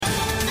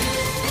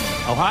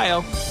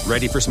Ohio,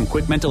 ready for some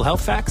quick mental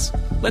health facts?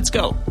 Let's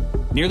go.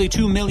 Nearly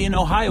 2 million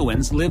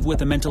Ohioans live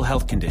with a mental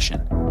health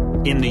condition.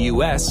 In the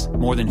U.S.,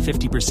 more than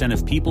 50%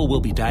 of people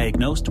will be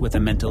diagnosed with a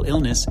mental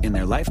illness in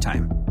their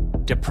lifetime.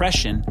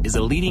 Depression is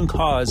a leading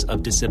cause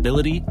of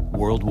disability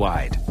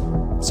worldwide.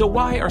 So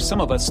why are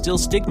some of us still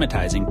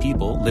stigmatizing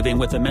people living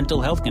with a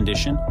mental health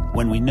condition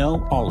when we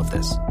know all of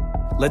this?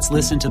 Let's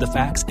listen to the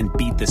facts and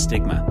beat the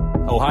stigma.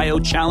 Ohio,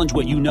 challenge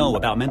what you know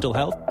about mental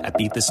health at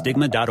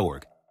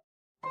beatthestigma.org.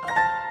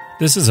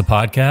 This is a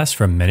podcast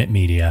from Minute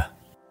Media.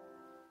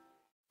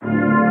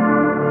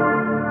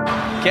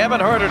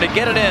 Kevin Huerter to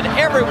get it in.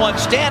 Everyone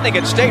standing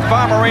at State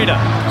Farm Arena.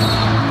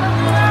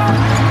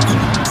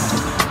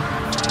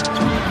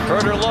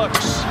 Huerter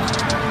looks.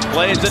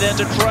 Plays it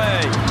into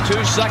Trey.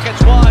 2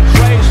 seconds, one.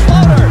 Trey's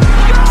floater.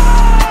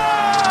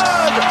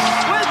 Good!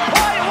 With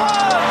play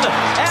one!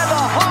 And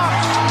the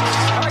Hawks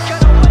are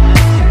going to win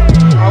this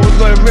game. I was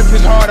going to rip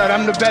his heart out.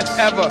 I'm the best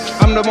ever.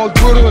 I'm the most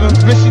brutal and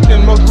vicious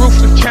and most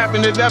ruthless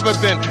champion there's ever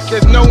been.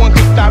 There's no one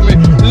can stop me.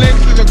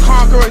 Lynch is a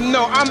conqueror.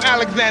 No, I'm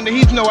Alexander.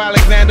 He's no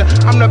Alexander.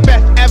 I'm the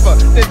best ever.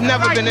 There's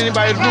never been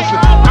anybody as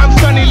ruthless. I'm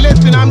Sonny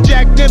Liston. I'm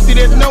Jack Dempsey.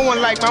 There's no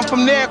one like me. I'm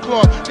from their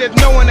claw. There's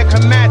no one that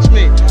can match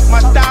me.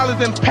 My style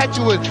is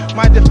impetuous.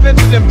 My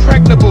defense is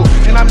impregnable.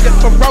 And I'm just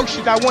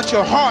ferocious. I want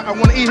your heart. I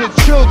want to eat his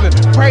children.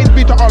 Praise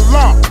be to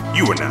Allah.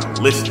 You are now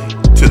listening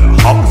to the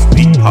Hawks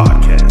Beat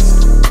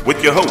Podcast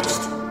with your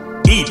host,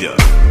 E-Dub.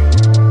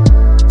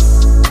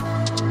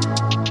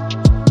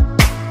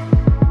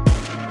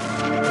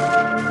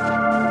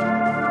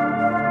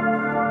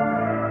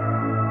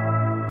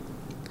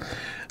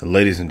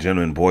 Ladies and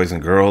gentlemen, boys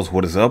and girls,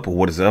 what is up?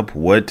 What is up?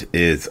 What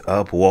is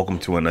up? Welcome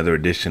to another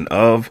edition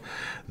of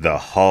the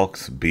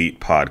Hawks Beat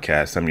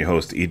Podcast. I'm your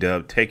host,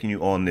 E-Dub, taking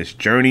you on this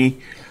journey.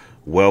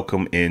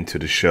 Welcome into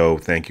the show.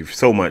 Thank you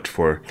so much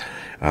for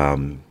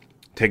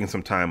taking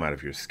some time out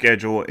of your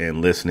schedule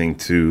and listening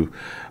to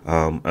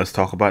us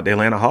talk about the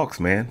Atlanta Hawks,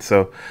 man.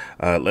 So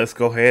let's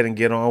go ahead and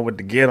get on with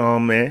the get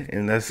on, man.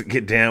 And let's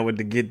get down with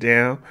the get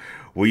down.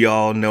 We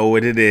all know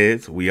what it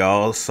is. We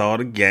all saw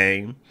the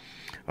game.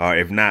 Or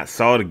if not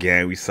saw the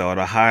game, we saw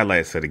the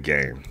highlights of the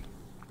game.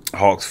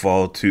 Hawks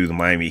fall to the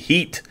Miami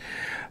Heat.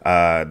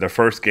 The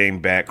first game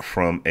back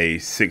from a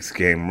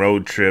 6-game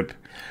road trip.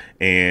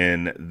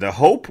 And the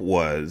hope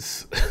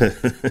was,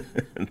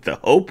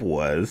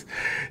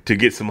 to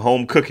get some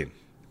home cooking,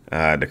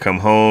 to come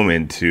home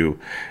and to,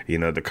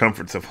 the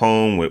comforts of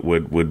home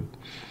would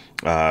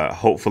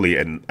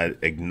hopefully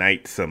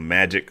ignite some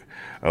magic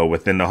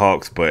within the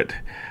Hawks, but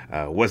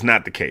was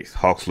not the case.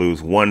 Hawks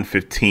lose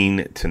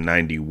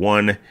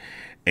 115-91,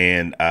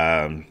 and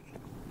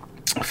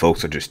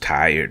folks are just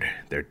tired.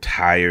 They're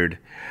tired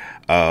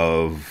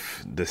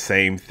of the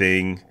same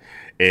thing.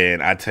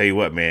 And I tell you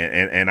what,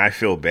 man, and I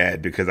feel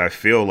bad because I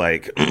feel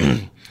like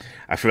I'm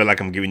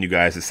giving you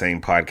guys the same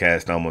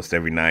podcast almost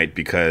every night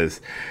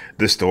because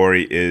the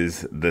story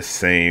is the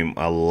same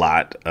a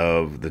lot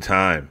of the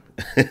time,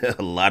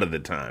 a lot of the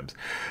times.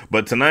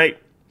 But tonight,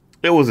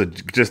 it was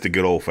just a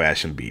good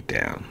old-fashioned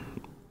beatdown.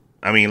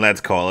 I mean,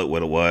 let's call it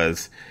what it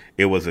was.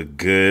 It was a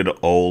good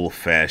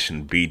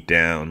old-fashioned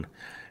beatdown,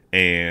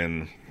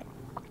 and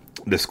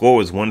the score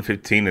was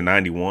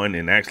 115-91,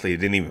 and actually it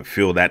didn't even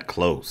feel that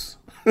close.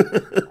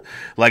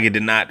 Like, it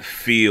did not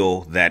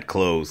feel that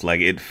close. Like,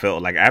 it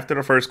felt like after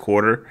the first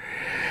quarter,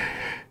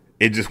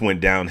 it just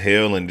went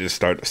downhill and just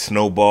started to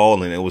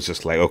snowball, and it was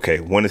just like, okay,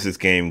 when is this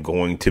game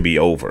going to be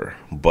over?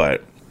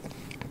 But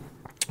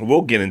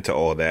we'll get into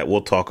all that.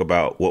 We'll talk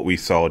about what we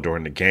saw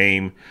during the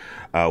game.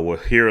 We'll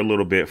hear a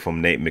little bit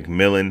from Nate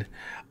McMillan.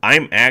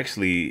 I'm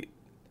actually,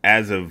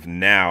 as of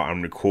now,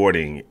 I'm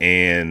recording,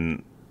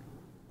 and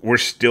we're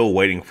still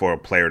waiting for a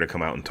player to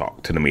come out and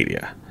talk to the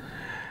media.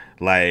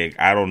 Like,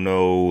 I don't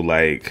know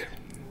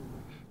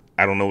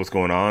what's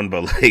going on,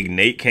 but like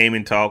Nate came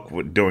and talked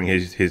during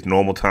his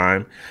normal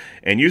time.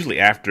 And usually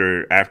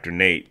after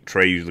Nate,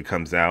 Trey usually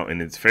comes out,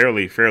 and it's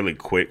fairly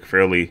quick,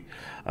 really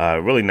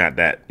not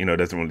that,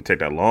 doesn't really take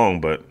that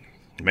long, but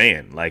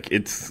man, like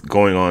it's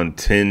going on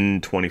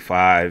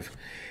 10:25,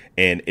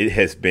 and it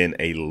has been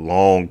a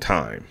long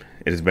time.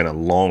 It has been a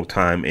long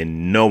time,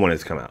 and no one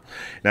has come out.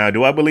 Now,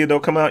 do I believe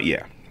they'll come out?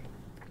 Yeah,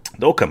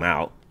 they'll come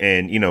out,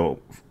 and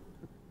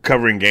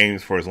covering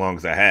games for as long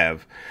as I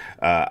have,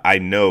 I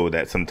know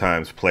that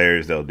sometimes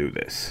players, they'll do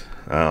this.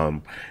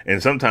 And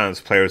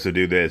sometimes players will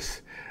do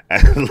this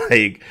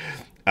like,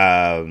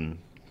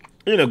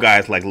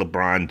 guys like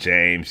LeBron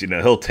James,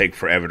 he'll take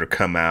forever to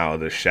come out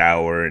of the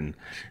shower and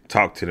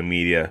talk to the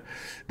media.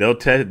 They'll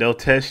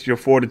test your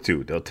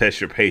fortitude. They'll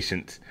test your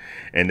patience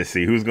and to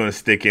see who's going to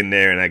stick in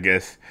there. And I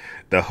guess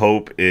the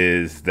hope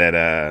is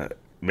that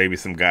maybe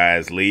some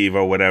guys leave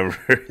or whatever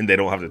and they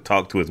don't have to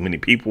talk to as many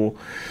people.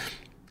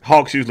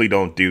 Hawks usually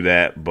don't do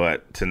that,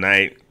 but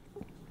tonight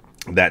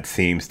that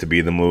seems to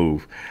be the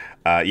move.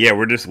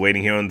 We're just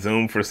waiting here on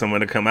Zoom for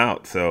someone to come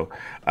out. So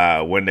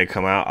when they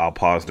come out, I'll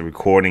pause the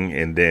recording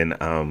and then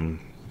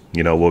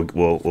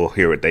we'll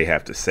hear what they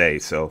have to say.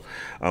 So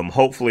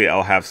hopefully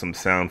I'll have some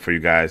sound for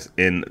you guys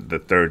in the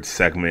third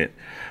segment.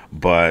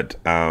 But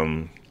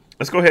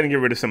let's go ahead and get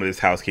rid of some of this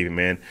housekeeping,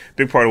 man.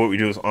 Big part of what we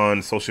do is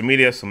on social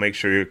media, so make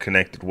sure you're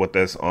connected with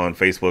us on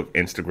Facebook,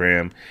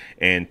 Instagram,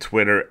 and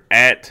Twitter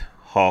at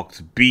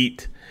Hawks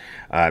Beat.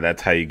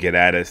 That's how you get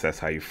at us. That's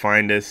how you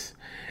find us.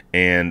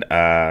 And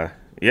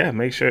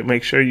make sure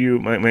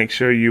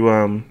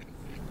you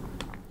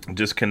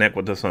just connect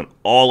with us on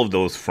all of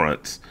those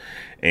fronts.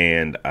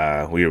 And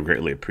we would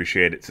greatly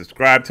appreciate it.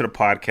 Subscribe to the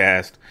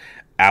podcast,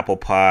 Apple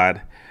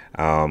Pod.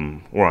 We're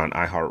on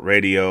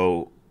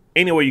iHeartRadio.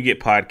 Anywhere you get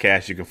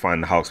podcasts, you can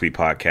find the Hawks Beat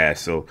podcast.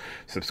 So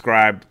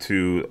subscribe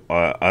to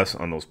us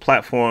on those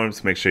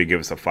platforms. Make sure you give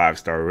us a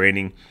 5-star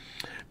rating,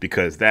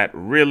 because that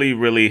really,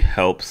 really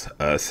helps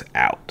us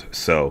out.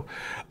 So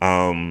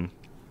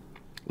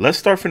let's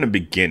start from the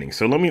beginning.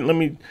 So let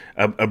me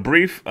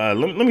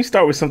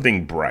start with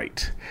something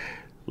bright.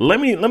 Let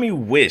me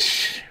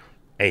wish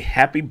a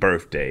happy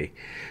birthday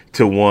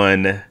to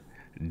one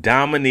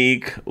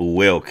Dominique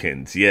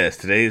Wilkins. Yes,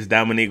 today is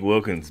Dominique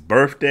Wilkins'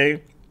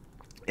 birthday,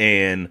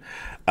 and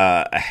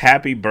a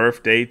happy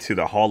birthday to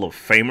the Hall of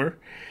Famer.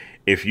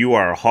 If you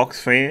are a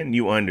Hawks fan,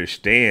 you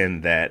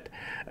understand that.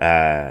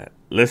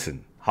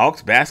 Listen,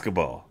 Hawks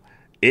basketball,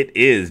 it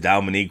is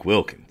Dominique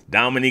Wilkins.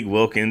 Dominique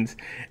Wilkins,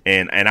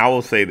 and I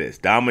will say this,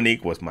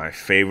 Dominique was my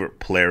favorite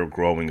player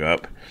growing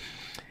up,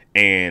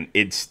 and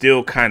it's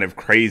still kind of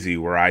crazy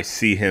where I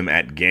see him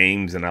at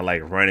games and I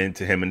like run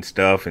into him and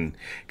stuff and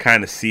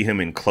kind of see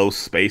him in close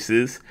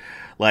spaces.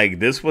 Like,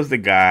 this was the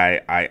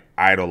guy I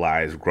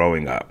idolized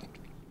growing up.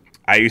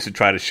 I used to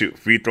try to shoot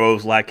free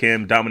throws like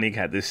him. Dominique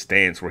had this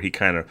stance where he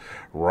kind of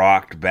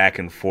rocked back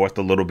and forth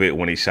a little bit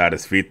when he shot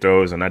his free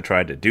throws, and I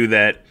tried to do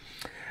that.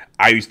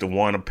 I used to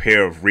want a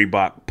pair of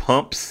Reebok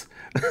pumps.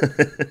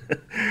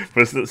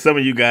 For some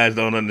of you guys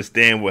don't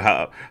understand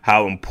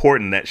how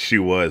important that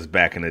shoe was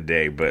back in the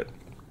day. But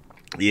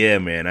yeah,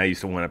 man, I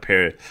used to want a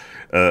pair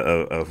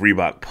of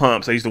Reebok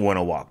pumps. I used to want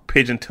to walk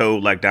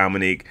pigeon-toed like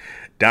Dominique.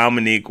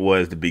 Dominique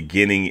was the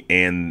beginning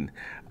and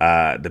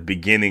the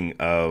beginning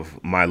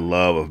of my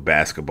love of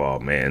basketball,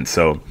 man.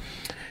 So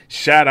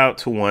shout out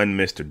to one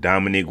Mr.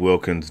 Dominique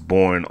Wilkins,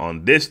 born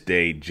on this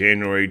day,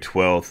 January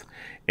 12th,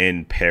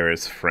 in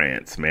Paris,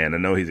 France, man. I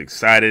know he's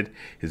excited.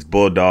 His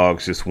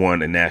Bulldogs just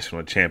won a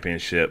national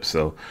championship.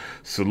 So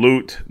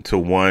salute to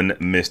one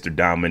Mr.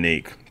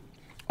 Dominique.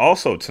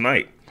 Also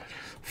tonight,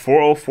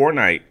 404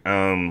 night,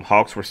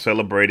 Hawks were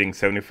celebrating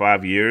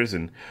 75 years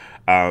and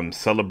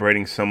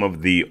celebrating some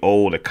of the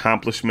old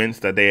accomplishments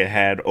that they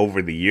had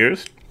over the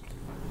years.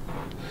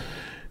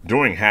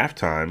 During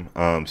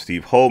halftime,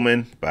 Steve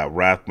Holman, Bob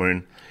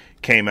Rathburn,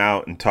 came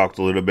out and talked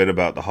a little bit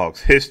about the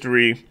Hawks'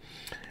 history.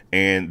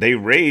 And they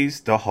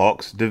raised the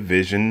Hawks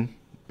division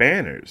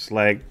banners.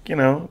 Like,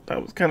 that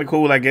was kind of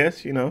cool, I guess.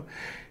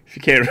 If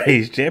you can't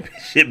raise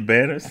championship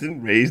banners,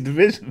 then raise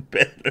division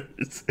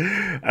banners.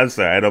 I'm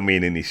sorry, I don't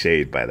mean any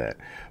shade by that.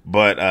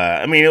 But,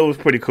 it was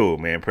pretty cool,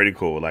 man. Pretty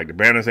cool. Like, the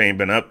banners ain't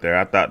been up there.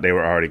 I thought they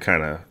were already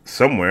kind of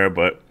somewhere,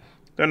 but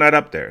they're not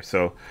up there.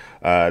 So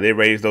they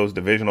raised those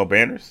divisional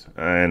banners.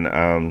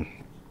 And,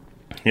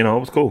 it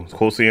was cool. It's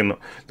cool seeing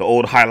the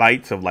old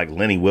highlights of like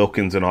Lenny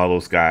Wilkins and all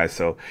those guys.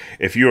 So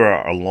if you're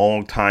a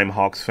long-time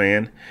Hawks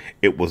fan,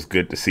 it was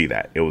good to see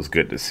that.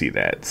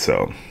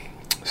 So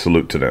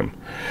salute to them.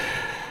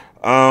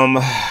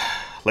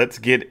 Let's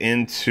get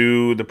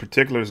into the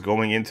particulars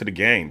going into the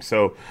game.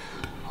 So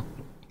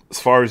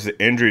as far as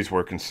the injuries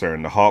were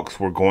concerned, the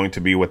Hawks were going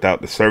to be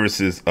without the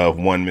services of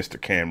one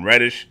Mr. Cam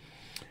Reddish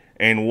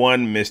and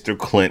one Mr.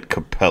 Clint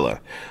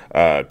Capella.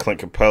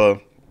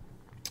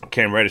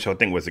 Cam Reddish, I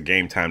think, was a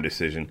game-time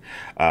decision.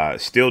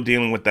 Still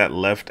dealing with that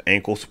left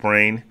ankle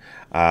sprain.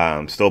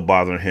 Still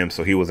bothering him,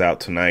 so he was out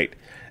tonight.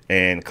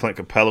 And Clint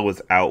Capella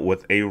was out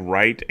with a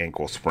right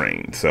ankle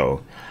sprain.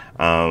 So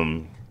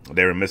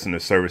they were missing the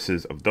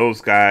services of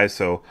those guys.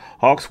 So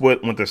Hawks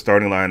went with the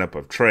starting lineup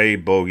of Trey,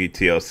 Bogey,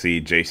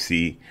 TLC,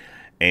 JC,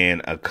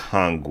 and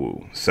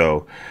Okongwu.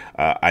 So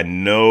I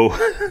know...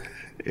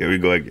 Here we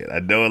go again. I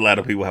know a lot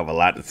of people have a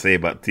lot to say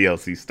about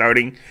TLC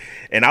starting.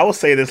 And I will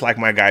say this like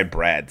my guy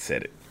Brad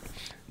said it.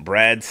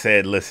 Brad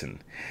said,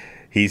 listen,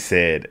 he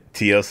said,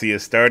 TLC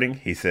is starting.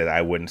 He said,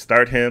 I wouldn't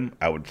start him.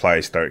 I would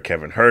probably start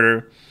Kevin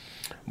Huerter.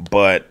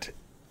 But,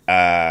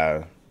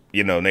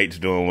 Nate's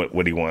doing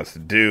what he wants to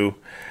do.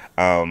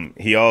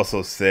 He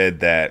also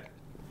said that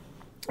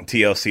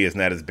TLC is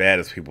not as bad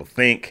as people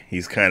think.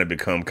 He's kind of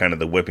become kind of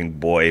the whipping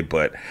boy,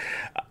 but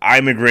I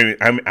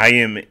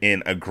am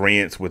in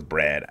agreement with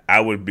Brad. I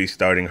would be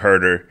starting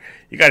Huerter.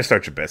 You got to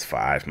start your best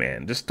five,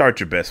 man. Just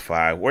start your best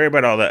five. Worry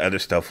about all that other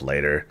stuff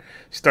later.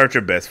 Start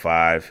your best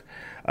five.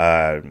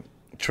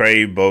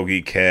 Trey,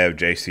 Bogey, Kev,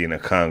 JC, and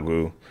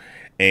Okongwu.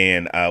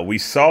 And we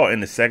saw in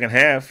the second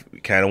half,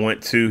 kind of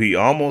went to, he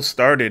almost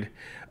started.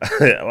 I'm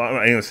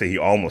not going to say he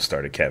almost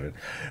started Kevin,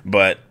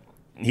 but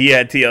he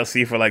had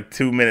TLC for like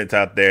 2 minutes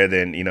out there.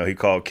 Then, he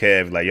called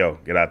Kev like, yo,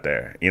 get out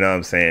there. You know what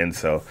I'm saying?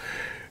 So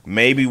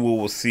maybe we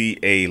will see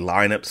a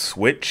lineup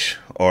switch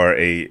or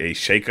a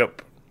shakeup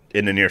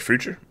in the near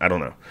future. I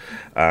don't know.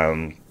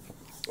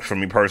 for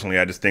me personally,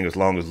 I just think as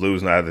long as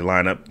Lou's not out of the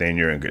lineup, then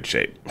you're in good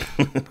shape.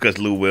 Because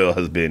Lou Will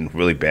has been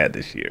really bad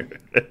this year.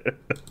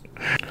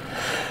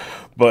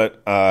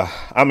 But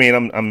I mean,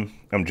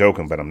 I'm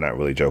joking, but I'm not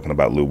really joking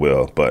about Lou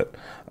Will. But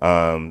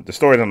the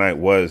story tonight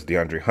was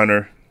DeAndre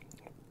Hunter,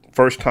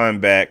 first time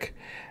back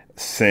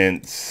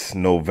since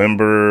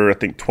November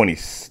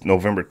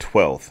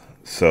 12th.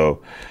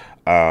 So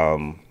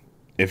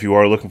if you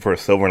are looking for a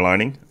silver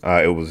lining,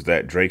 it was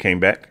that Dre came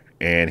back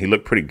and he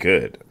looked pretty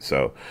good.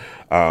 So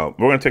we're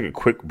going to take a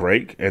quick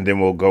break and then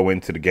we'll go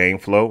into the game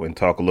flow and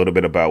talk a little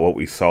bit about what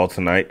we saw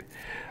tonight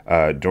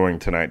during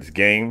tonight's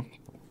game.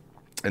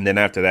 And then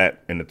after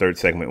that, in the third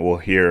segment, we'll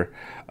hear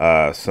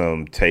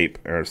some tape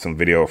or some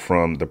video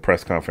from the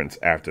press conference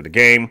after the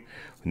game.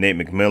 Nate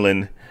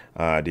McMillan,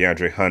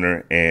 DeAndre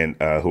Hunter, and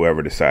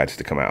whoever decides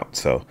to come out.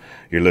 So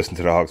you're listening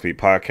to the Hawks Beat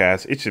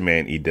Podcast. It's your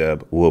man,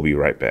 E-Dub. We'll be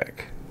right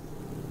back.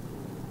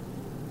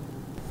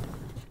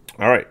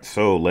 All right,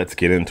 so let's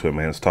get into it,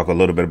 man. Let's talk a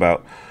little bit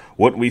about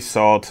what we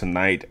saw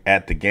tonight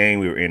at the game.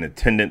 We were in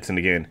attendance, and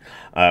again,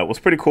 it was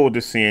pretty cool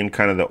just seeing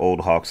kind of the old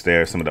Hawks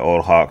there, some of the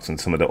old Hawks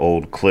and some of the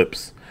old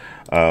clips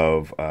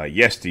of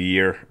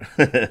yesteryear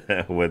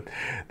with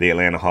the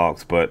Atlanta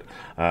Hawks. But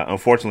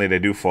unfortunately, they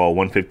do fall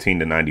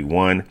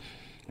 115-91.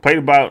 Played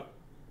about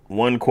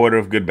one quarter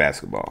of good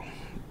basketball.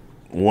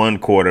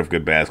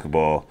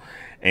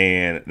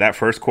 And that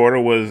first quarter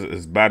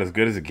was about as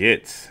good as it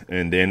gets.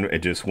 And then it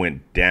just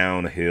went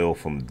downhill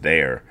from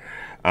there.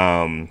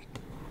 They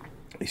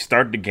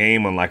started the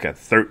game on like a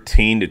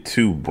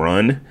 13-2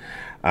 run.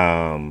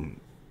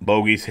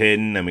 Bogey's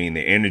hitting. I mean,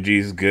 the energy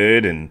is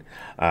good. And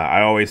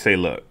I always say,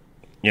 look,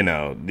 you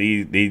know,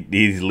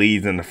 these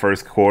leads in the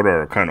first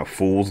quarter are kind of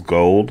fool's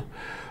gold.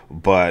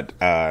 But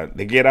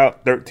they get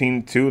out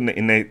 13-2,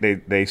 and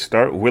they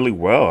start really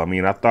well. I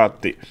mean,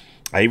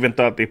 I even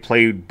thought they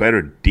played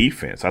better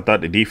defense. I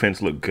thought the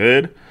defense looked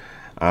good.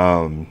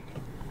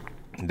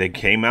 They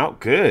came out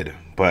good.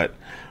 But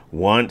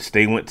once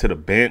they went to the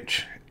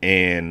bench,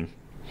 and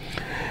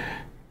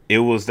it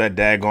was that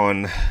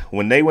daggone –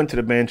 when they went to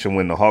the bench and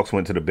when the Hawks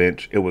went to the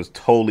bench, it was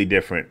totally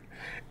different.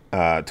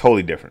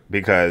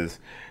 Because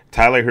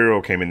Tyler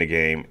Hero came in the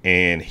game,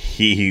 and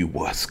he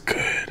was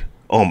good.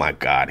 Oh, my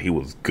God, he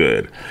was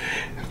good.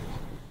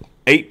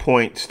 8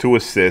 points, 2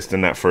 assists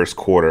in that first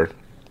quarter,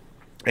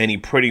 and he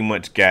pretty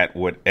much got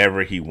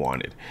whatever he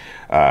wanted.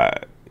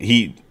 I'm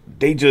going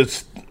to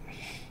just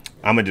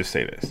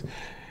say this.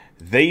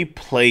 They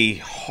play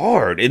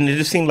hard, and it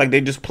just seemed like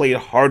they just played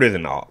harder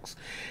than the Hawks.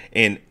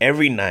 And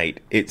every night,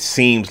 it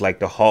seems like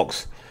the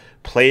Hawks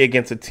play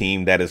against a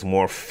team that is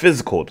more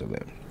physical to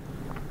them.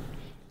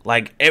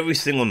 Like every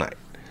single night.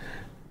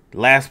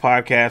 Last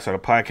podcast or the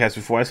podcast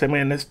before, I said,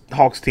 man, this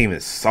Hawks team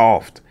is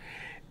soft.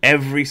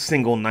 Every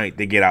single night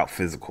they get out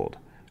physical.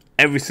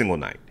 Every single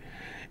night.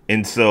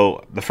 And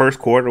so the first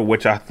quarter,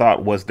 which I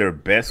thought was their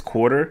best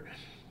quarter,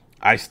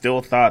 I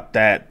still thought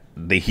that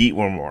the Heat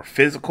were more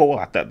physical.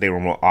 I thought they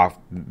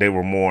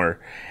were more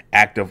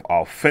active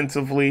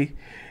offensively.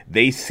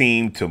 They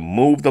seemed to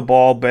move the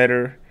ball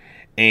better.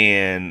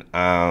 And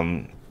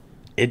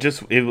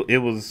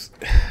it was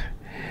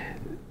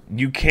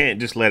you can't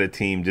just let a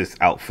team just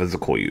out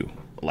physical you.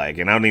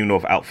 And I don't even know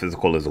if out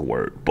physical is a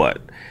word,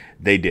 but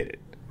they did it.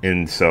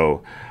 And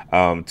so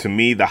to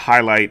me, the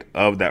highlight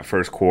of that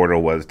first quarter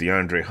was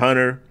DeAndre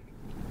Hunter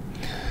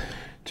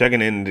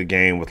checking into the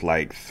game with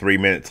like 3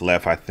 minutes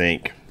left, I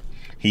think.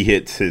 He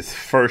hits his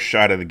first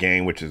shot of the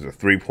game, which is a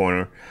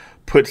three-pointer,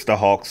 puts the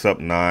Hawks up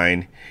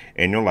 9,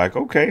 and you're like,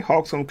 okay,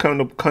 Hawks are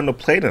come to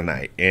play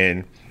tonight.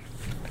 And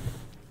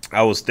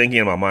I was thinking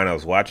in my mind, I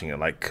was watching it,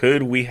 like,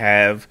 could we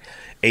have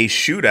a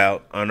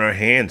shootout on our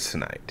hands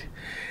tonight?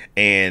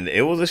 And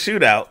it was a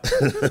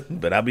shootout,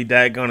 but I'll be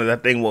daggone if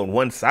that thing wasn't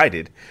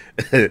one-sided.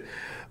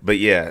 But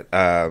yeah,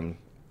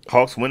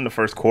 Hawks win the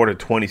first quarter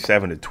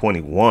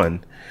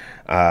 27-21.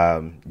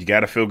 You got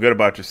to feel good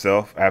about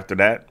yourself after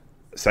that.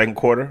 Second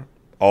quarter,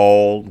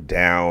 all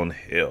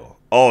downhill.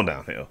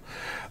 Again,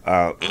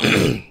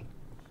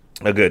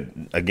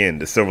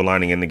 the silver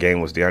lining in the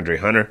game was DeAndre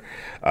Hunter.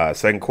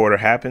 Second quarter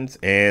happens,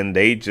 and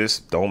they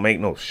just don't make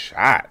no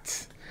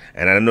shots.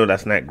 And I know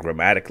that's not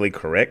grammatically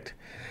correct.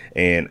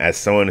 And as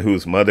someone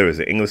whose mother is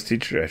an English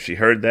teacher, if she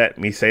heard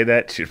me say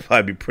that, she'd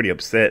probably be pretty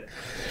upset.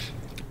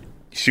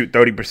 Shoot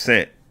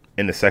 30%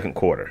 in the second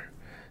quarter.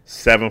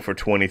 7 for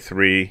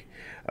 23.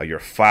 You're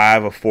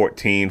 5 of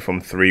 14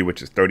 from 3,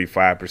 which is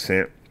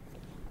 35%.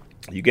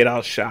 You get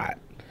outshot.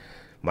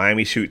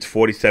 Miami shoots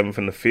 47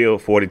 from the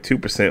field,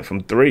 42%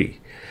 from 3.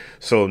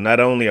 So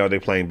not only are they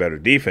playing better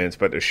defense,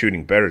 but they're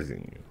shooting better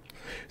than you.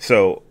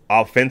 So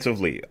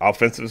offensively,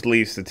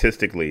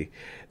 statistically,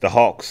 the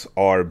Hawks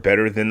are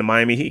better than the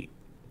Miami Heat.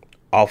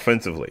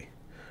 Offensively.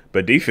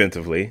 But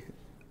defensively,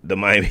 the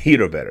Miami Heat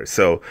are better.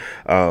 So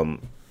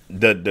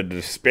the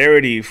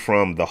disparity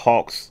from the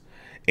Hawks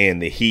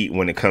and the Heat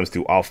when it comes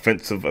to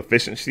offensive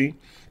efficiency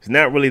is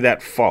not really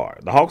that far.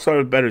 The Hawks are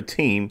a better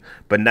team,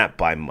 but not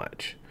by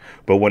much.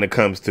 But when it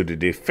comes to the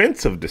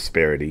defensive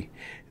disparity,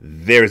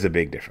 there's a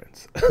big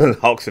difference. The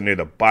Hawks are near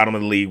the bottom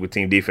of the league with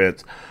team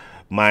defense.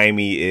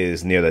 Miami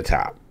is near the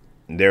top.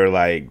 They're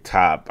like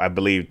top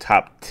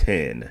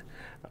 10.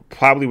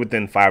 Probably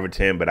within 5 or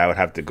 10, but I would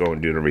have to go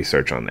and do the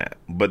research on that.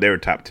 But they were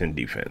top 10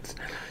 defense.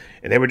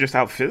 And they were just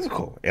out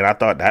physical. And I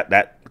thought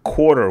that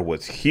quarter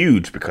was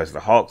huge because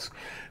the Hawks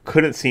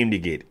couldn't seem to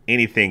get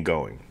anything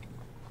going.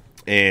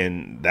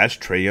 And that's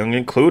Trae Young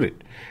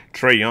included.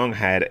 Trae Young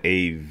had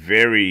a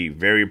very,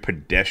 very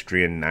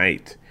pedestrian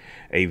night.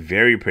 And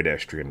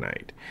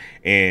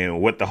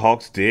what the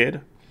Hawks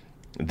did,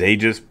 they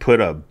just put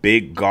a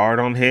big guard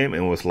on him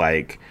and was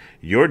like,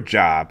 your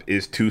job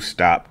is to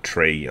stop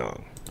Trae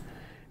Young.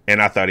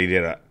 And I thought he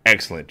did an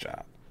excellent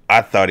job.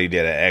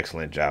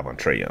 on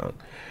Trae Young.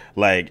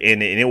 Like,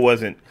 and it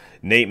wasn't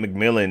Nate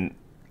McMillan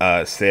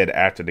said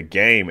after the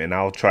game, and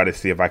I'll try to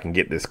see if I can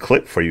get this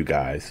clip for you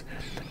guys.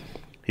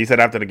 He said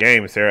after the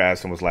game, Sarah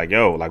asked him, was like,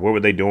 yo, like, what were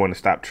they doing to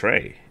stop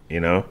Trae? You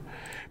know?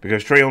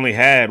 Because Trae only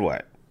had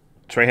what?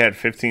 Trae had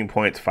 15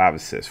 points, 5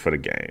 assists for the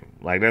game.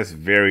 Like, that's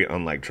very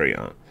unlike Trae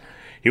Young.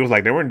 He was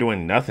like, they weren't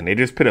doing nothing. They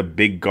just put a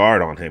big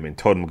guard on him and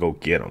told him to go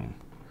get him.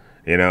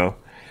 You know?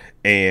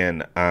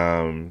 And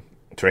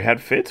Trae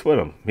had fits with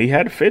him. He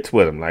had fits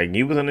with him. Like,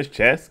 he was on his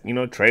chest. You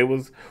know,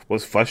 Trae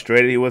was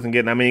frustrated. He wasn't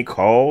getting that many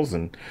calls.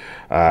 And,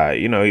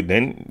 you know,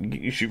 then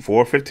you shoot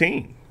 4 or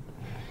 15.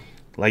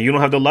 Like, you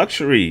don't have the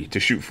luxury to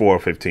shoot 4 or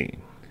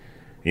 15.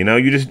 You know,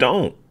 you just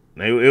don't.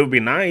 It would be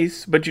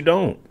nice, but you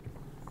don't.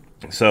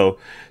 So,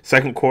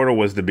 second quarter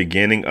was the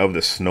beginning of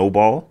the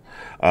snowball.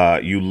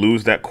 You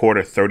lose that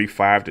quarter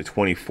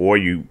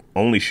 35-24. You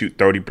only shoot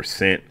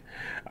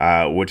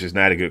 30%, which is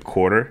not a good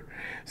quarter.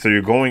 So,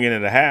 you're going into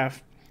the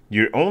half.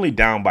 You're only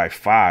down by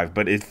 5,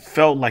 but it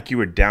felt like you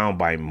were down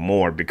by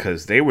more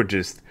because they were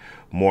just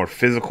more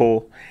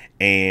physical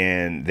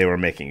and they were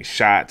making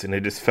shots. And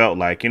it just felt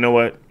like, you know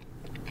what?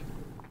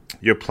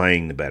 You're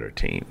playing the better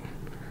team.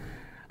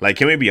 Like,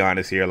 can we be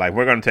honest here? Like,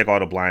 we're going to take all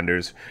the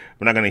blinders.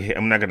 I'm not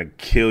going to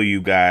kill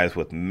you guys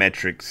with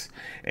metrics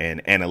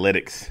and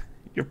analytics.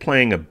 You're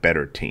playing a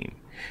better team.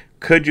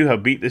 Could you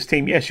have beat this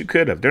team? Yes, you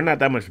could have. They're not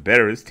that much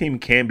better. This team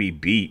can be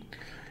beat.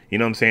 You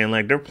know what I'm saying?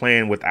 Like, they're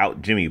playing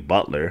without Jimmy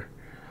Butler.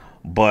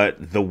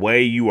 But the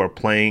way you are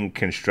playing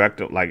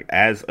constructive, like,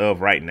 as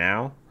of right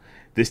now,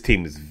 this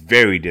team is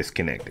very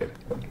disconnected.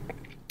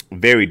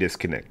 Very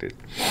disconnected.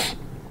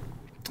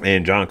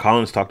 And John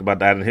Collins talked about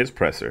that in his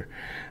presser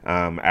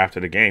after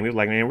the game. He was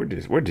like, man,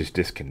 we're just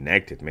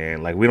disconnected,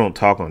 man. Like, we don't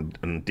talk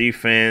on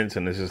defense,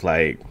 and it's just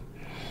like,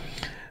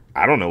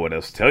 I don't know what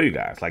else to tell you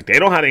guys. Like, they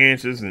don't have the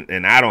answers,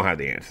 and I don't have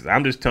the answers.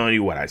 I'm just telling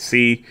you what I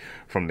see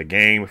from the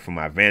game, from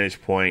my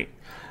vantage point.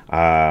 They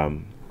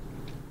don't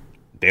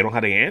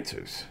have the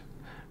answers.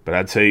 But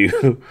I tell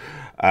you,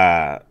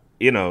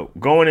 you know,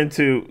 going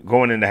into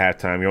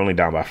halftime, you're only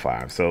down by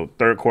 5. So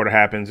third quarter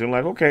happens, you're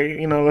like,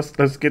 okay, you know,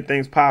 let's get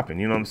things popping.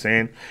 You know what I'm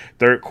saying?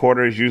 Third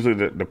quarter is usually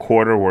the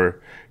quarter where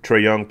Trae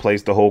Young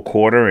plays the whole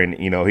quarter, and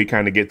you know he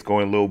kind of gets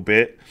going a little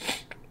bit.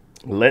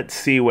 Let's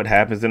see what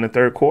happens in the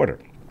third quarter.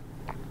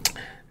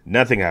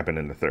 Nothing happened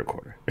in the third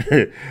quarter.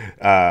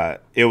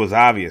 It was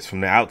obvious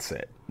from the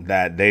outset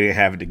that they didn't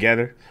have it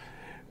together.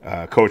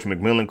 Coach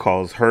McMillan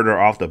calls Herter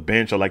off the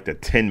bench at like the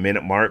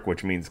 10-minute mark,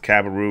 which means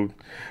Cabarrot,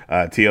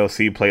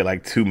 TLC played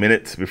like 2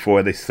 minutes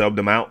before they subbed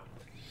him out.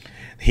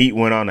 Heat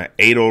went on an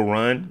 8-0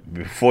 run.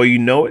 Before you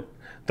know it,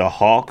 the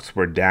Hawks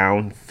were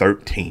down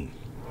 13.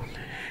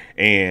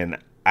 And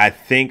I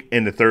think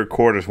in the third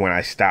quarter is when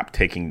I stopped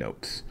taking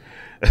notes.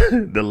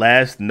 The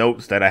last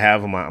notes that I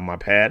have on my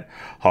pad,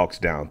 Hawks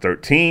down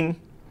 13,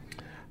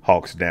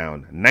 Hawks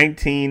down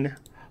 19,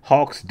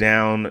 Hawks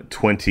down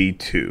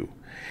 22.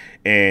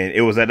 And it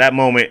was at that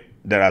moment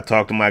that I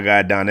talked to my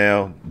guy,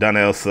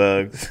 Donnell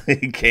Suggs.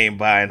 He came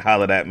by and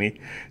hollered at me.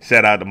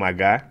 Shout out to my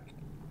guy.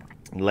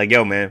 Like,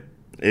 yo, man,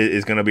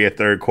 it's going to be a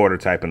third quarter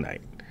type of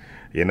night.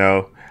 You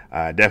know,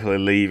 definitely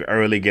leave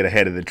early, get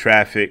ahead of the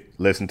traffic,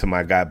 listen to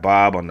my guy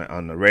Bob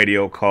on the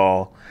radio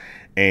call.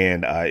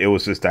 And it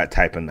was just that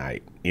type of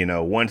night. You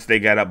know, once they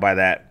got up by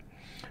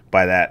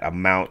that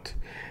amount,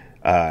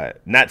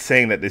 not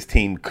saying that this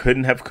team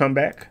couldn't have come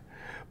back,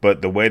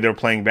 but the way they're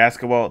playing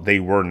basketball, they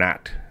were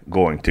not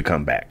going to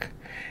come back.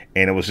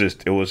 And it was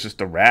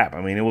just a wrap.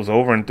 I mean, it was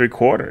over in 3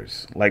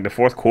 quarters. Like, the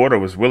fourth quarter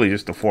was really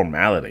just a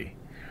formality.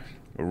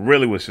 It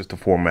really was just a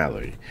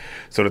formality.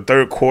 So the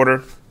third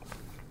quarter,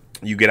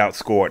 you get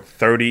outscored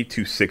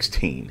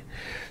 30-16.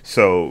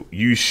 So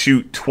you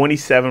shoot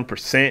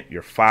 27%.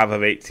 You're 5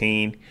 of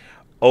 18,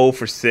 0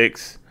 for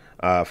 6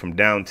 from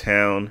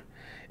downtown.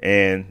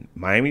 And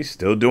Miami's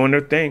still doing their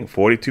thing,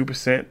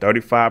 42%,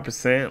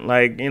 35%.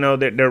 Like, you know,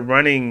 they're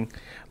running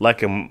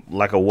like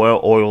a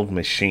well-oiled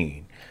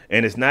machine.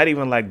 And it's not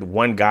even like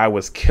one guy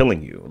was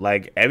killing you.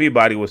 Like,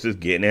 everybody was just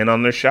getting in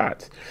on their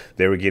shots.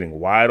 They were getting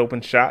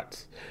wide-open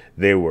shots.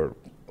 They were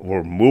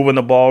moving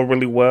the ball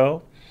really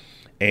well.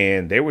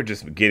 And they were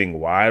just getting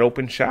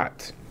wide-open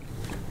shots.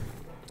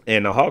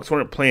 And the Hawks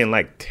weren't playing,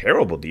 like,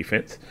 terrible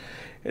defense.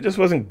 It just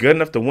wasn't good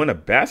enough to win a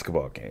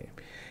basketball game.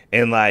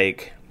 And,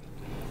 like,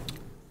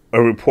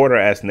 a reporter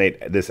asked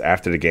Nate this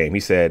after the game. He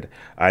said,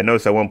 I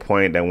noticed at one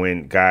point that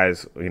when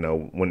guys,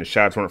 when the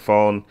shots weren't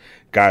falling,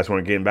 guys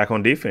weren't getting back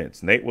on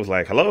defense. Nate was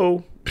like,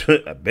 hello,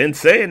 I've been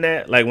saying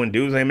that. Like, when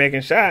dudes ain't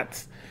making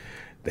shots,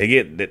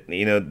 they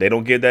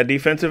don't get that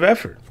defensive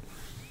effort.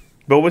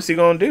 But what's he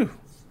going to do?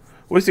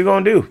 What's he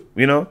going to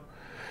do?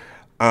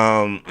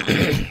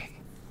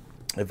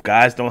 If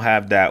guys don't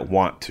have that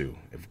want to,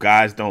 if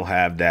guys don't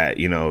have that,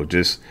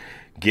 just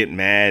get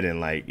mad and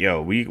like,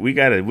 we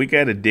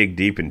gotta dig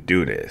deep and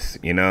do this,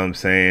 you know what I'm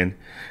saying?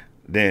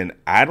 Then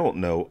I don't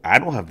know. I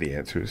don't have the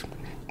answers.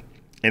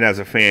 And as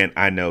a fan,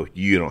 I know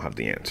you don't have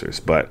the answers.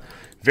 But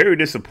very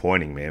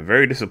disappointing, man.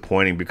 Very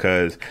disappointing,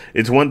 because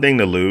it's one thing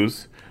to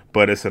lose,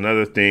 but it's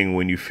another thing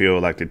when you feel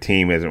like the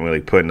team isn't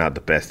really putting out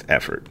the best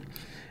effort.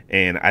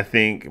 And I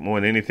think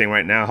more than anything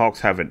right now,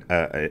 Hawks have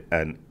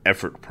an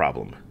effort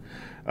problem.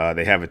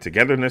 They have a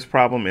togetherness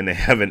problem, and they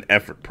have an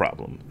effort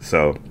problem.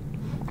 So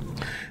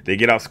they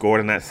get outscored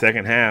in that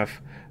second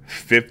half,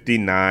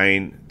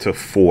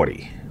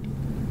 59-40.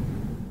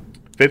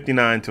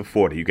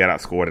 59-40. You got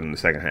outscored in the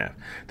second half.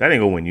 That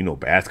ain't gonna win you no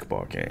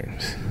basketball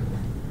games.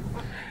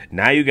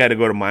 Now you got to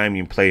go to Miami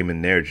and play them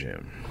in their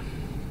gym,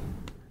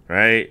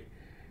 right?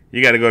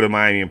 You got to go to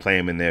Miami and play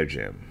them in their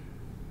gym.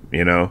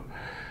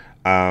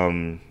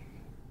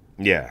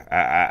 Yeah,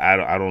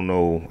 I don't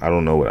know. I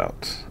don't know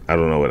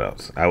what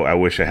else. I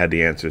wish I had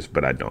the answers,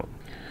 but I don't.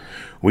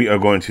 We are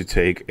going to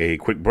take a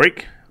quick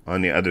break.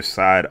 On the other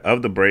side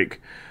of the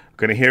break,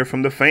 going to hear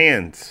from the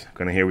fans.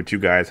 Going to hear what you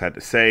guys had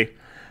to say.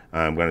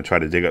 I'm going to try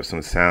to dig up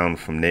some sound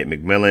from Nate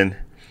McMillan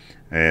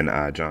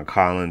and John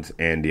Collins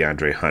and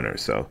DeAndre Hunter.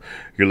 So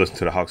you're listening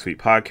to the Hawks Beat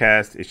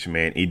podcast. It's your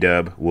man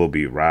E-Dub. We'll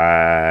be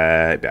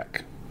right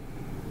back.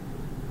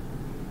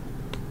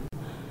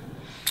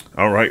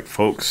 All right,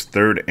 folks,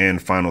 third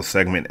and final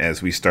segment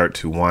as we start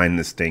to wind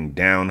this thing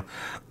down.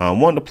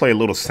 Wanted to play a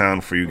little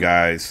sound for you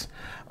guys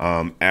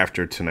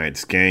after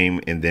tonight's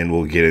game, and then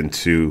we'll get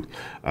into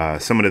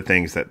some of the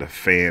things that the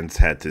fans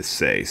had to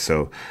say.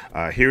 So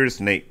here's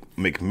Nate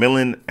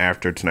McMillan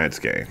after tonight's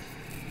game.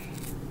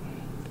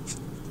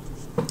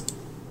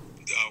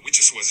 We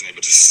just wasn't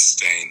able to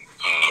sustain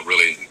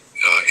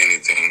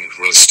anything. It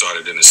really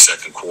started in the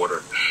second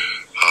quarter.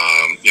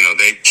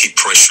 They keep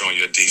pressure on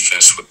your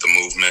defense with the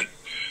movement.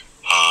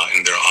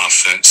 In their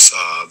offense,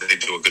 they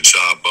do a good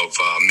job of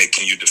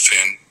making you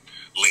defend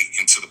late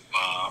into the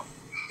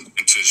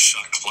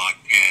shot clock,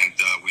 and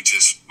we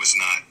just was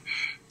not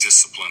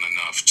disciplined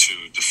enough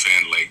to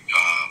defend late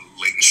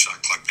in the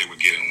shot clock. They were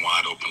getting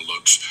wide open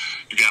looks.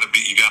 You got to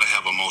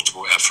have a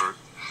multiple effort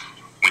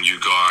when you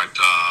guard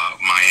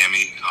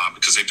Miami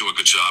because they do a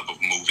good job of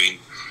moving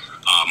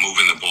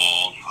the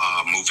ball,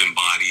 moving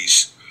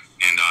bodies,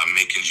 and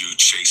making you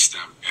chase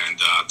them. And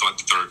I thought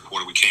the third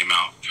quarter we came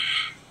out.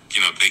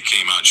 They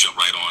came out, jumped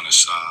right on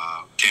us,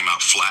 came out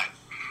flat,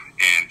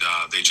 and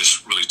they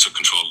just really took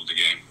control of the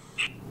game.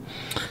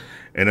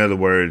 In other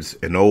words,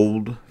 an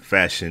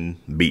old-fashioned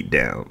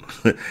beatdown.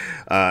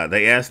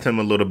 They asked him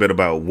a little bit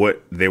about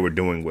what they were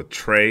doing with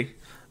Trey,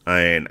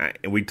 and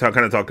we kind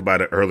of talked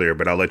about it earlier,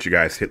 but I'll let you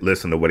guys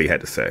listen to what he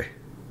had to say.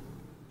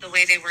 The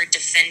way they were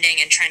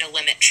defending and trying to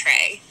limit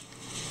Trey.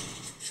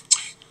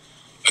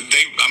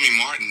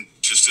 Martin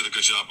just did a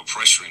good job of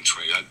pressuring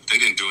Trey. They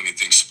didn't do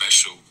anything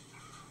special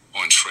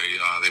on Trey.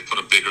 They put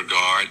a bigger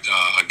guard,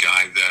 a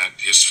guy that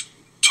his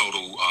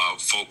total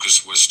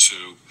focus was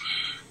to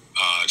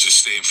just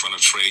stay in front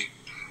of Trey.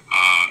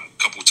 A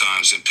couple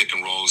times in pick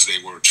and rolls, they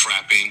were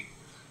trapping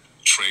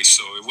Trey.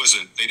 So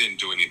they didn't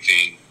do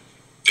anything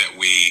that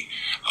we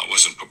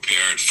wasn't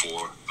prepared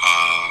for.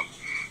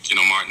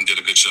 Martin did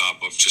a good job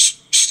of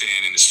just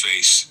staying in his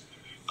face,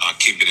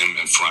 keeping him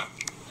in front.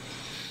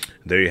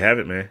 There you have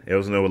it, man. It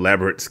was no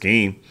elaborate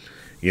scheme.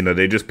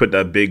 They just put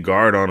that big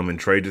guard on him, and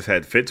Trey just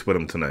had fits with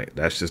him tonight.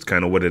 That's just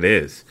kind of what it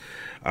is.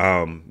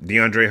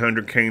 DeAndre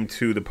Hunter came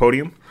to the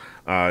podium,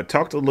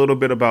 talked a little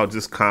bit about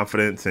just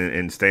confidence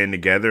and staying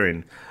together,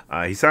 and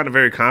he sounded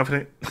very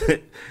confident.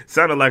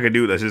 Sounded like a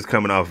dude that's just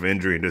coming off of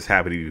injury and just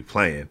happy to be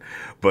playing.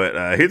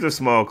 But here's a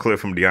small clip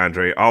from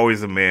DeAndre,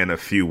 always a man of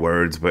few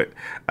words, but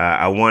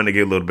I wanted to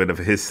get a little bit of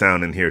his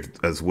sound in here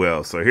as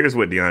well. So here's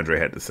what DeAndre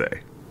had to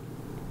say.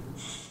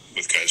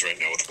 With guys right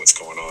now with what's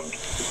going on.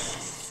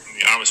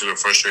 Obviously, we're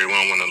frustrated. We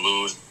don't want to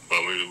lose, but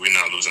we're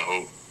not losing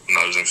hope. We're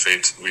not losing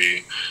faith.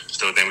 We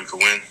still think we could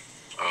win.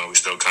 We're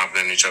still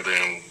confident in each other,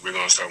 and we're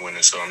going to start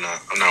winning. So I'm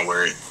not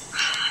worried.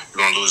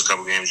 You're going to lose a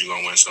couple games. You're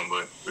going to win some,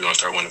 but we're going to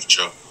start winning for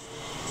sure.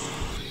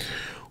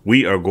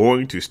 We are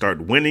going to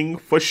start winning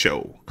for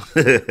sure.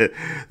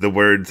 The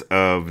words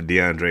of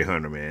DeAndre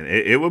Hunter, man.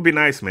 It would be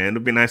nice, man. It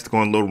would be nice to go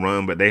on a little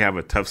run, but they have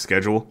a tough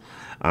schedule.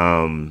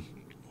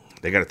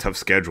 They got a tough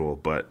schedule,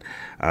 but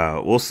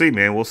we'll see,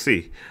 man. We'll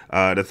see.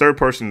 The third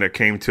person that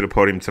came to the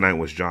podium tonight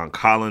was John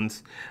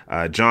Collins.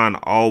 John,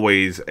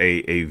 always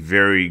a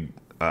very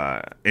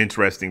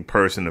interesting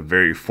person, a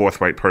very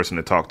forthright person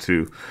to talk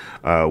to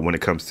when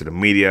it comes to the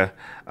media.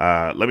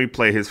 Let me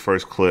play his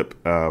first clip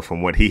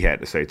from what he had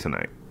to say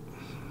tonight.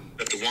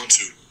 That want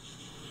to,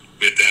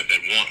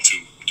 that want to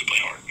play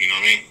hard. You know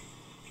what I mean?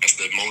 That's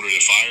that motor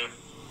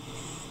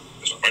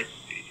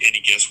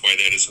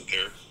that isn't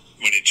there.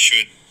 When it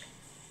should,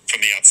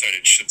 from the outside,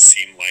 it should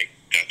seem like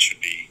that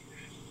should be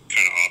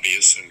kind of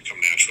obvious and come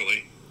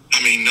naturally.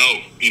 I mean, no.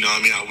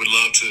 I would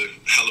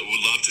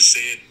love to say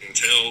it and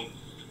tell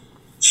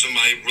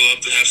somebody, would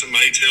love to have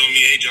somebody tell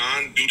me, hey,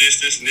 John, do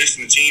this, and this,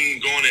 and the team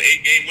go on an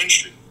 8-game win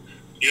streak.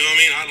 You know what I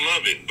mean? I'd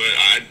love it, but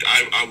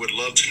I would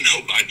love to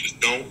know, but I just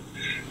don't.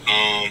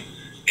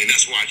 And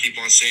that's why I keep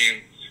on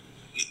saying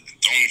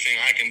the only thing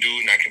I can do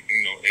and I can,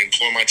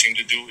 implore my team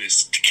to do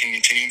is to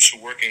continue to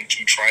work and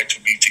to try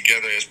to be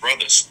together as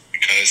brothers,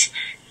 because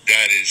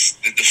that is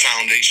the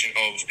foundation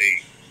of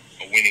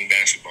a winning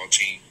basketball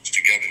team, is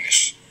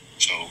togetherness.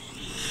 So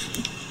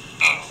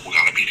we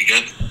gotta be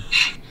together.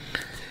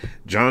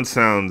 John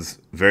sounds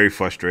very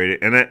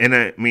frustrated, and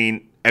I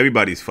mean,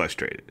 everybody's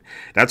frustrated.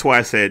 That's why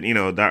I said,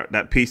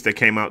 that piece that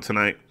came out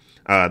tonight,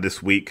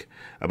 this week,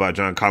 about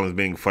John Collins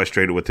being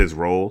frustrated with his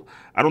role.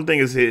 I don't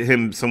think it's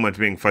him so much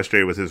being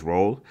frustrated with his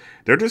role.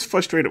 They're just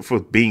frustrated for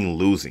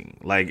losing.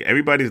 Like,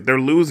 they're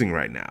losing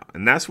right now,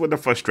 and that's where the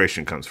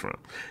frustration comes from.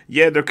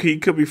 Yeah, he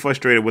could be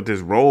frustrated with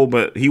his role,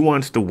 but he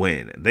wants to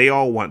win. They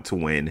all want to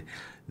win.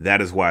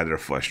 That is why they're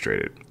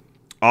frustrated.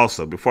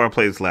 Also, before I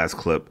play this last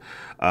clip,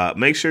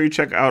 make sure you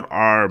check out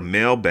our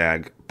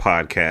mailbag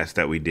podcast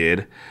that we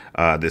did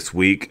this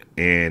week,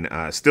 and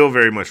still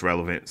very much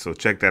relevant. So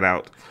check that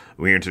out.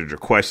 We answered your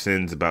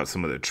questions about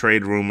some of the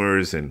trade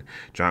rumors and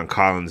John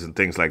Collins and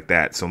things like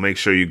that. So make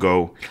sure you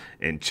go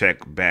and check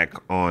back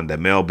on the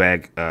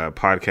mailbag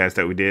podcast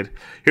that we did.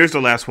 Here's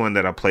the last one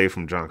that I played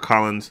from John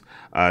Collins.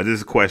 This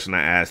is a question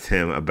I asked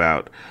him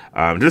about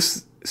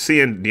just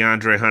seeing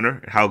DeAndre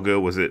Hunter. How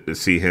good was it to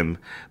see him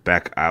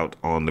back out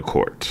on the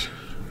court?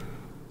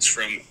 It's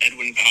from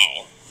Edwin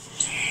Powell.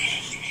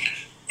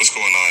 What's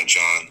going on,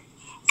 John?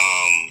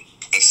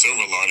 A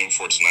silver lining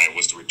for tonight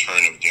was the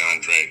return of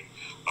DeAndre.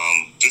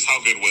 Just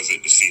how good was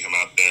it to see him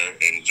out there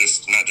and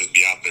just not just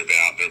be out there, but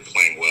out there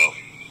playing well?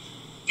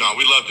 No,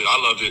 we loved it. I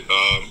loved it.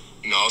 I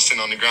was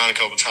sitting on the ground a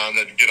couple of times. I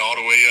had to get all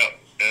the way up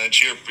and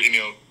cheer for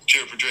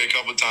Dre a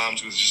couple of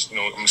times. It was just,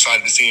 I'm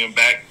excited to see him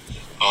back.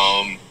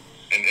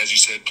 And as you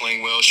said,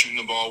 playing well, shooting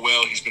the ball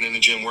well. He's been in the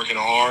gym working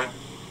hard.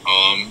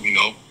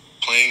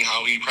 Playing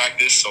how he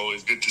practiced. So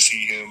it's good to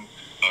see him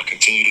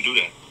continue to do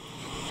that.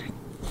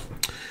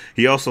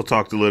 He also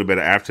talked a little bit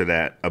after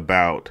that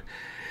about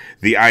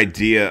the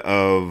idea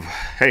of,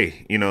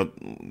 hey,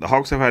 the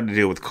Hawks have had to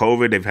deal with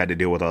COVID. They've had to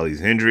deal with all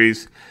these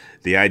injuries.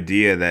 The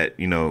idea that,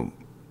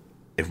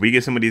 if we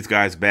get some of these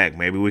guys back,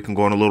 maybe we can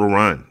go on a little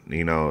run, a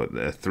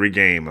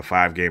 3-game, a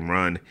 5-game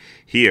run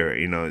here,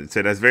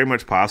 so that's very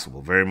much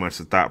possible, very much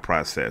the thought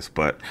process,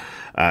 but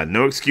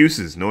no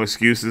excuses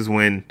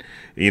when,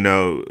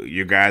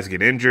 your guys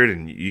get injured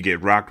and you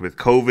get rocked with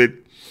COVID.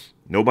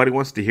 Nobody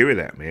wants to hear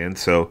that, man.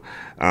 So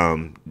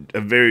a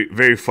very,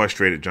 very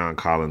frustrated John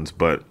Collins,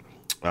 but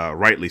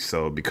rightly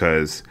so,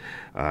 because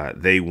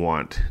they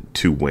want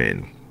to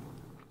win.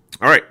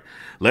 All right,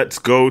 let's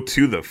go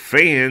to the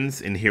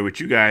fans and hear what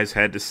you guys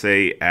had to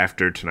say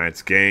after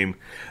tonight's game.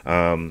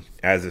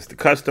 As is the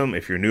custom,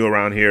 if you're new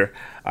around here,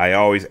 I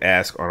always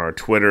ask on our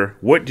Twitter,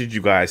 what did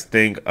you guys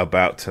think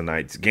about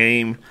tonight's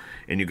game?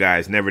 And you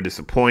guys never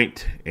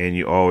disappoint, and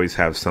you always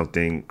have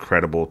something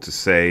credible to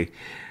say.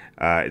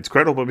 It's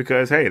credible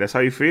because, hey, that's how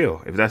you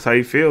feel. If that's how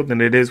you feel,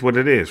 then it is what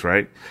it is,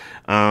 right?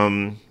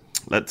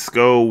 Let's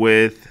go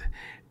with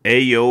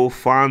Ayo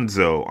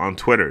Fonzo on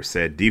Twitter.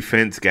 Said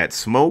defense got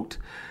smoked.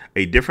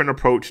 A different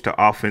approach to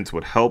offense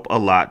would help a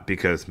lot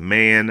because,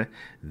 man,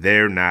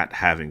 they're not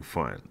having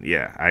fun.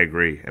 Yeah, I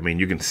agree. I mean,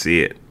 you can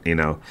see it,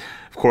 Of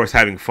course,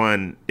 having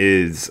fun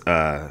is,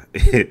 of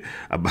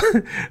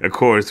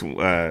course,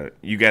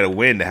 you got to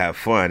win to have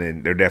fun,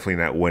 and they're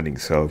definitely not winning.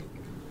 So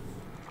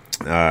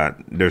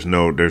there's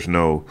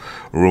no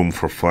room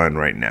for fun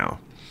right now.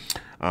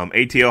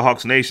 ATL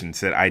Hawks Nation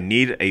said, I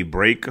need a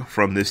break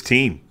from this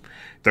team.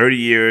 30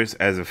 years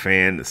as a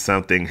fan,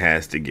 something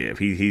has to give.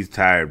 He's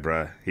tired,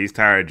 bruh. He's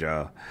tired,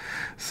 y'all.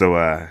 So,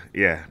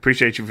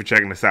 appreciate you for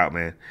checking us out,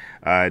 man.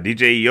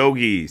 DJ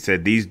Yogi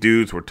said these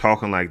dudes were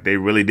talking like they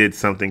really did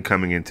something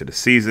coming into the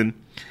season.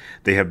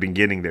 They have been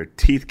getting their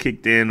teeth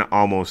kicked in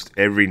almost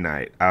every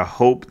night. I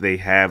hope they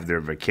have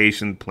their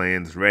vacation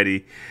plans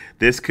ready.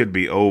 This could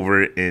be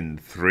over in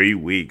 3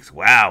 weeks.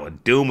 Wow, a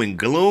doom and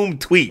gloom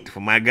tweet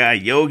from my guy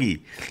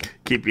Yogi.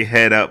 Keep your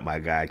head up, my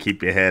guy.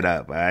 Keep your head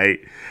up, all right?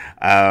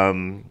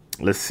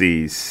 Let's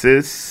see.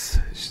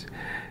 Cy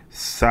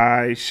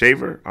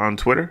Shaver on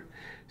Twitter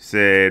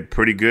said,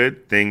 pretty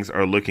good. Things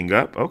are looking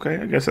up. Okay,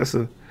 I guess that's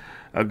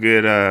a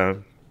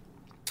good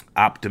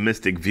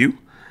optimistic view.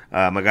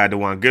 My guy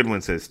DeJuan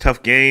Goodwin says,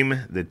 tough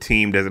game. The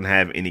team doesn't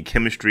have any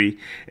chemistry,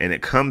 and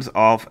it comes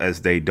off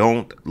as they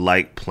don't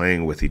like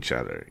playing with each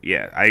other.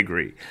 Yeah, I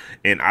agree.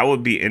 And I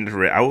would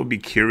be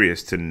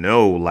curious to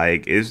know,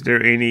 like, is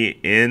there any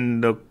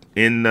in the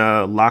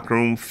locker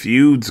room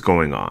feuds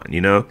going on?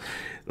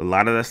 A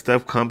lot of that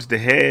stuff comes to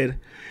head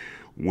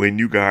when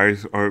you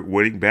guys aren't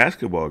winning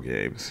basketball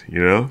games.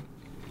 Who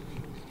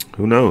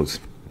knows?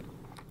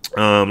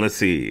 Let's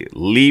see.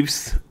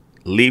 Leafs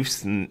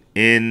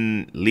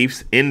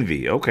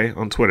Envy. Okay,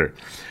 on Twitter.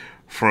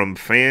 From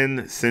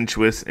Fan,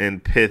 Sensuous,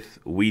 and Pith,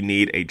 we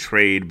need a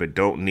trade, but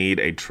don't need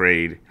a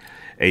trade.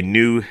 A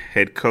new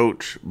head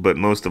coach, but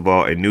most of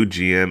all, a new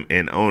GM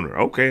and owner.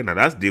 Okay, now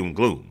that's doom and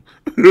gloom.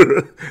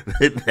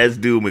 That's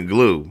doom and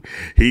gloom.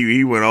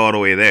 He went all the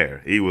way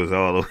there. He was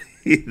all the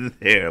way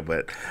there.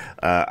 But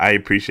I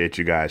appreciate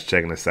you guys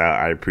checking us out.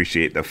 I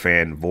appreciate the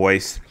fan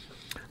voice.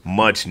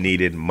 Much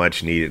needed,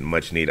 much needed,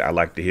 much needed. I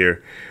like to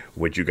hear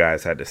what you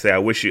guys had to say. I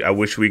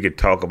wish we could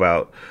talk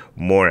about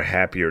more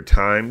happier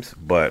times,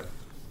 but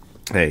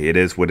hey, it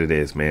is what it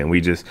is, man.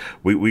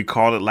 We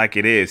call it like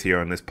it is here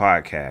on this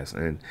podcast.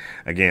 And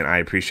again, I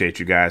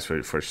appreciate you guys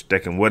for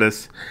sticking with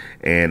us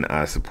and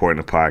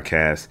supporting the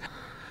podcast.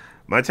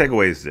 My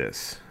takeaway is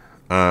this.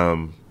 At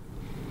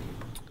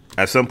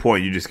some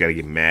point, you just got to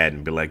get mad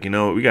and be like,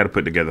 we got to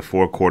put together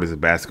 4 quarters of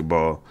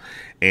basketball,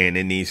 and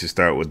it needs to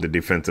start with the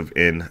defensive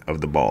end of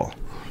the ball.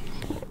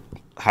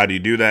 How do you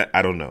do that?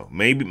 I don't know.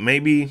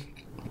 Maybe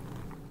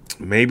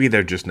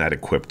they're just not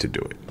equipped to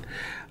do it.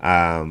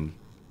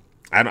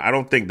 I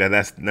don't think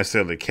that's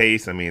necessarily the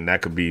case. I mean,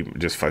 that could be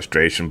just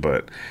frustration,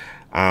 but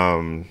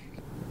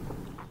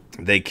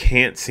they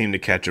can't seem to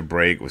catch a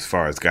break as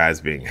far as guys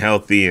being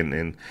healthy.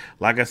 And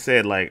like I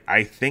said,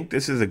 I think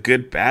this is a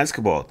good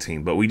basketball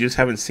team, but we just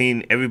haven't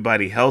seen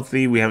everybody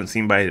healthy. We haven't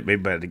seen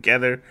everybody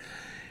together.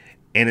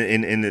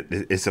 And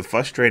it's a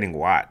frustrating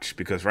watch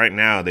because right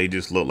now they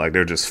just look like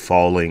they're just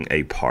falling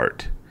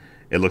apart.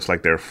 It looks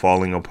like they're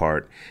falling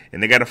apart,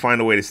 and they got to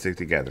find a way to stick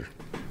together.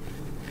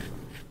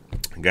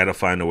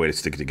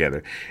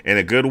 And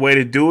a good way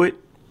to do it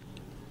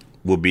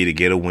will be to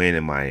get a win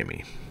in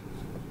Miami.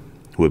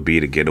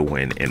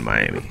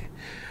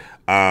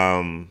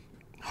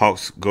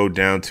 Hawks go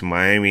down to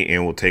Miami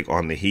and will take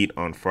on the Heat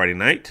on Friday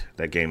night.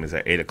 That game is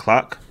at 8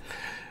 o'clock.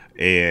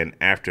 And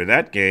after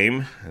that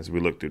game, as we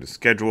look through the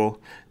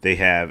schedule, they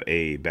have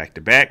a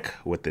back-to-back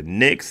with the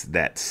Knicks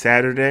that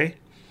Saturday.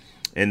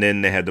 And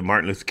then they have the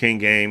Martin Luther King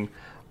game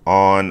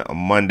on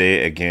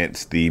Monday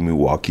against the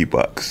Milwaukee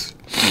Bucks.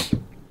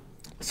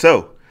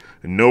 So,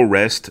 no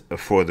rest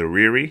for the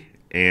Riri.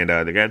 And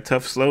they got a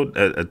tough road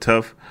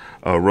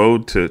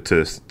to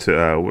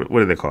what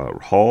do they call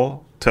it?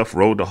 Hall? Tough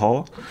road to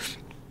Hall.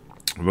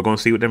 We're going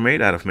to see what they're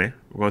made out of, man.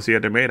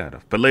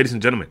 But ladies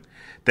and gentlemen,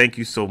 thank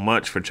you so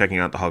much for checking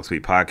out the Hawks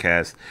Beat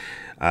podcast.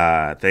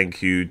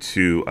 Thank you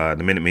to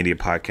the Minute Media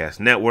Podcast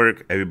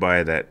Network,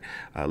 everybody that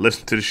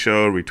listened to the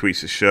show,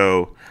 retweets the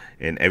show,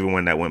 and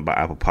everyone that went by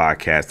Apple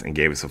Podcasts and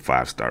gave us a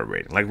 5-star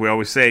rating. Like we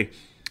always say,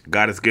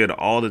 God is good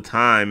all the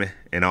time,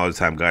 and all the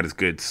time God is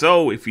good.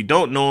 So if you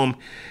don't know him,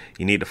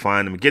 you need to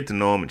find him, get to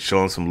know him, and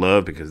show him some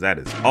love, because that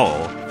is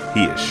all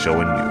he is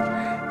showing you.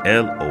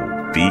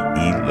 LOVE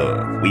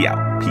love. We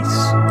out.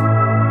 Peace.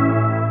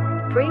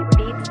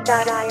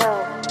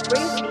 Freebeats.io.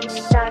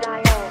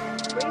 Freebeats.io.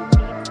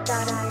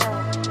 Freebeats.io.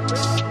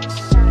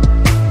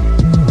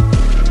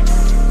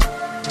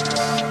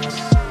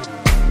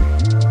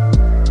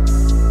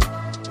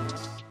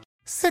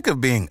 Sick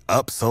of being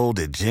upsold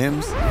at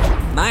gyms?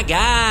 My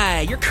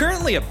guy, you're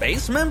currently a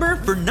base member?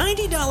 For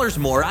 $90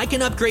 more, I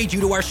can upgrade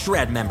you to our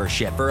Shred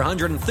membership. For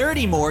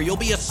 $130 more, you'll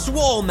be a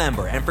Swole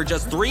member. And for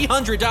just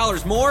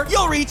 $300 more,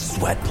 you'll reach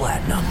Sweat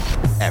Platinum.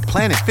 At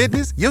Planet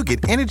Fitness, you'll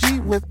get energy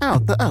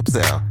without the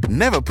upsell.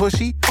 Never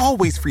pushy,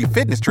 always free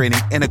fitness training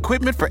and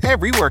equipment for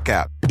every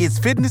workout. It's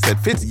fitness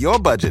that fits your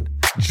budget.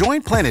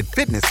 Join Planet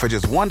Fitness for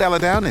just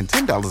 $1 down and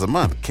 $10 a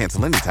month.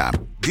 Cancel anytime.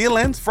 Deal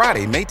ends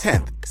Friday, May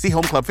 10th. See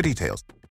Home Club for details.